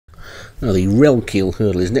Now the Relkeel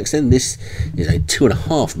Hurdle is next then. This is a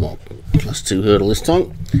 2.5 mile plus 2 hurdle this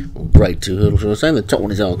time, or grade 2 hurdle should I say. The top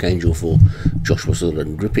one is Archangel for Joshua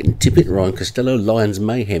Sutherland, Grip It and Tip It, Ryan Costello, Lions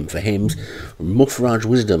Mayhem for Hems, Muffrage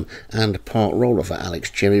Wisdom and Part Roller for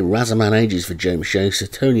Alex Cherry, Razaman Ages for James Shea,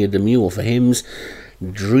 Satonia Demure for Hems,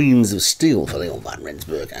 Dreams of Steel for Leon Van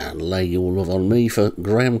Rensburg, and Lay Your Love on Me for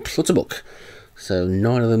Graham Clutterbuck. So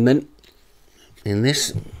 9 of them then in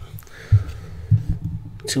this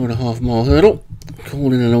 2.5 mile hurdle,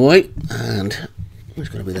 calling and away, and who's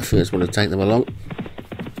going to be the first one to take them along?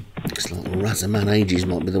 Looks like Razaman Ages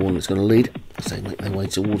might be the one that's going to lead as they make their way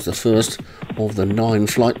towards the first of the 9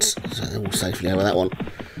 flights, so they're all safely over that one.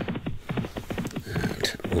 And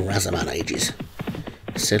Razaman Ages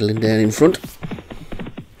settling down in front,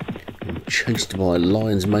 and chased by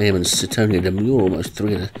Lions Mayhem and Satonia Demure, almost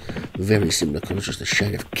 3 in a very similar colours, just a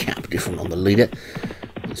shade of cap different on the leader.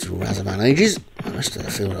 It's Razaman Ages. The rest of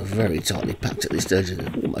the field are very tightly packed at this stage. They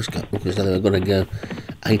almost look as though they were going to go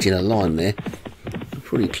 8 in a line there.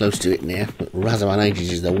 Pretty close to it now, but Razaman Ages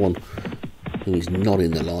is the one who is not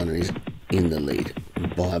in the line and is in the lead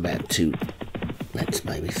by about 2 lengths,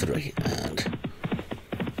 maybe 3. And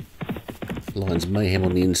Lions Mayhem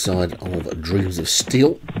on the inside of Dreams of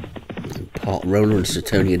Steel, and Part Roller and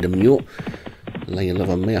Satonia Demure. Lay Your Love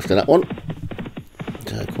on Me after that one.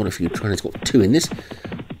 So quite a few trainers got 2 in this.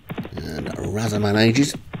 And Razaman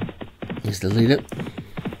Ages is the leader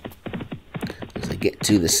as they get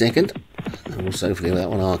to the second. And also for that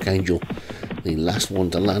one, Archangel, the last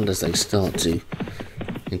one to land as they start to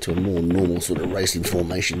into a more normal sort of racing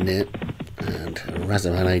formation now. And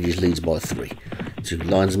Razaman Ages leads by 3. To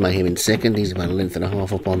Lions Mayhem in second. He's about a length and a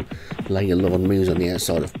half up on Lay Your Love on Me, who's on the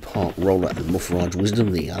outside of Part Roller and Muffrage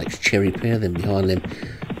Wisdom, the Alex Cherry pair. Then behind them,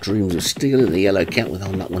 Dreams of Steel and the Yellow Cat, with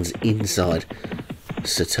on that one's inside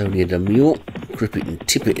Satonia Demure. Grip It and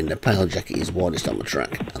Tip It in the pale jacket is widest on the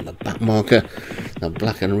track, and the back marker, the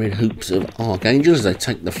black and red hoops of Archangel as they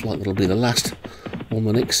take the flight that'll be the last on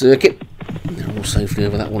the next circuit. They're all safely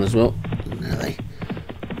over that one as well. And now they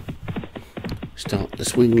start to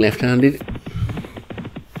swing left-handed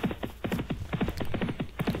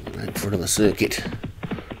out for another circuit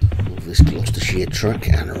of this Gloucestershire track,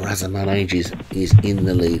 and Razaman Ages is in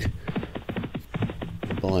the lead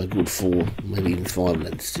by a good 4, maybe even 5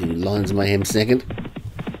 lengths to Lions Mayhem second.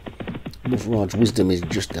 Muffrage Wisdom is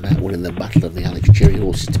just about winning the battle of the Alex Cherry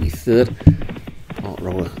horses to be third. Part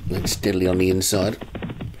Roller went steadily on the inside.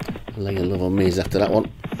 Lay Your Love on Me is after that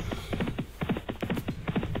one.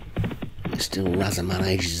 There's still Razaman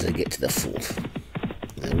Ages as they get to the 4th.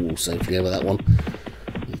 They're all safely over that one.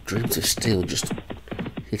 With Dreams of Steel just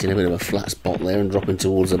hitting a bit of a flat spot there and dropping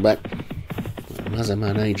towards the back.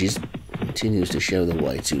 Razaman Ages continues to show the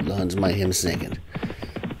way to Lions Mayhem second.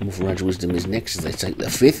 Muffrage Wisdom is next as they take the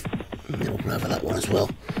 5th. And they're all over that one as well.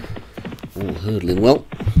 All hurdling well.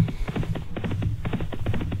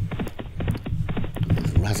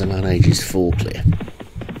 With Razaman Ages 4 clear.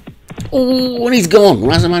 Oh, and he's gone.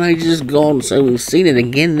 Razaman Ages is gone. So we've seen it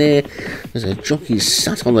again there. There's a jockey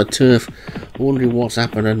sat on the turf wondering what's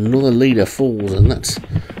happened. Another leader falls, and that's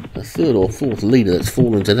the 3rd or 4th leader that's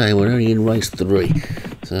fallen today. We're only in race 3.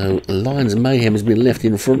 So Lions Mayhem has been left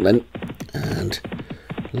in front then, and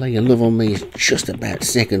Lay Your Love on Me is just about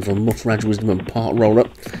second for Muffrage Wisdom and Part Roller.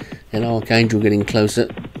 And Archangel getting closer.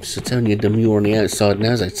 Satonia Demure on the outside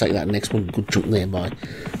now as they take that next one. Good jump there by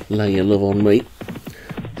Lay Your Love on Me.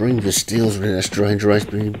 Dreams of Steel's in a strange race,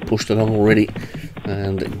 being pushed along already.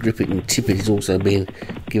 And Grip It and Tip It is also being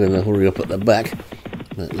given the hurry up at the back.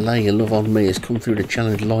 But Lay Your Love on Me has come through to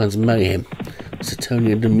challenge Lions Mayhem.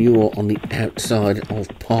 Satonia Demure on the outside of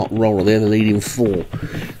Part Roller. They're the leading 4.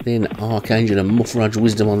 Then Archangel and Muffrage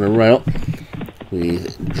Wisdom on the rail,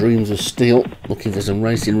 with Dreams of Steel looking for some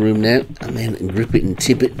racing room now. And then Grip It and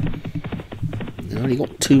Tip It. They've only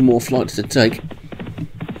got 2 more flights to take.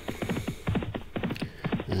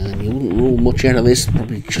 And you wouldn't rule much out of this.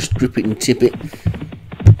 Probably just Grip It and Tip It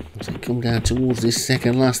as they come down towards this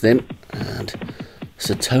second last then. And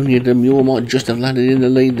Satonia Demure might just have landed in the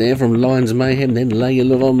lead there from Lions Mayhem. Then Lay Your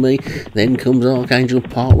Love on Me. Then comes Archangel.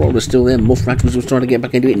 Part Roller still there. Muffrage was trying to get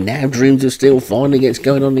back into it. Now Dreams of Steel finally gets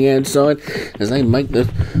going on the outside as they make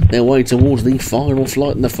their way towards the final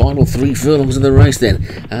flight and the final 3 furlongs of the race then.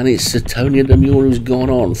 And it's Satonia Demure who's gone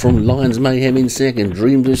on from Lions Mayhem in second.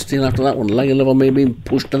 Dreams of Steel after that one. Lay Your Love on Me being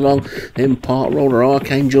pushed along. Then Part Roller,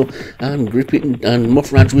 Archangel and Grip It and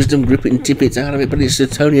Muffrage Wisdom. Grip It and Tip It's out of it, but it's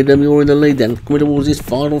Satonia Demure in the lead then. Coming towards the his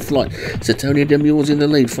final flight. Satonia Demur's in the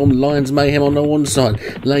lead from Lions Mayhem on the one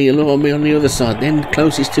side. Lay Your Love on Me on the other side. Then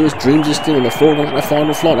closest to us, Dreams Are Still. The four of them at the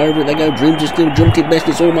final flight. Over it they go. Dreams Are Still jumped it best.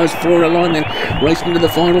 It's almost four in a line then. Racing to the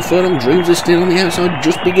final furlong. Dreams Are Still on the outside,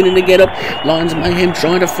 just beginning to get up. Lions Mayhem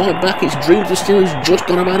trying to fight back. It's Dreams Are Still who's just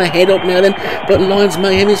gone about a head up now then. But Lions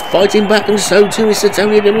Mayhem is fighting back, and so too is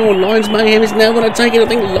Satonia Demur. Lions Mayhem is now going to take it. I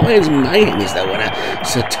think Lions Mayhem is the winner.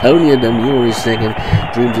 Satonia Demur is second.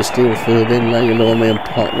 Dreams Are Still third. Then Lay Your Love on Me and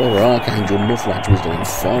Potler Archangel Mufflatch was doing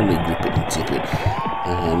finally grip it and tip it.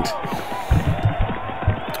 And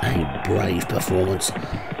a brave performance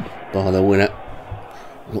by the winner.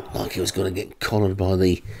 Looked like he was going to get collared by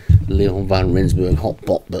the Leon van Rensburg hot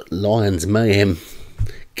pot, but Lions Mayhem,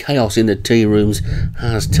 chaos in the tea rooms,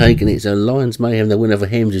 has taken it. So Lions Mayhem, the winner for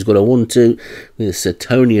him, has got a 1-2 with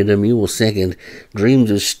Satonia Demur second. Dreams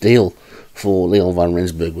of Steel for Leon van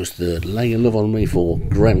Rensburg was third. Lay Your Love on Me for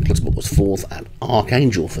Graham Clutterbuck was fourth, and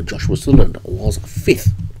Archangel for Joshua Sutherland was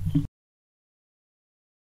fifth.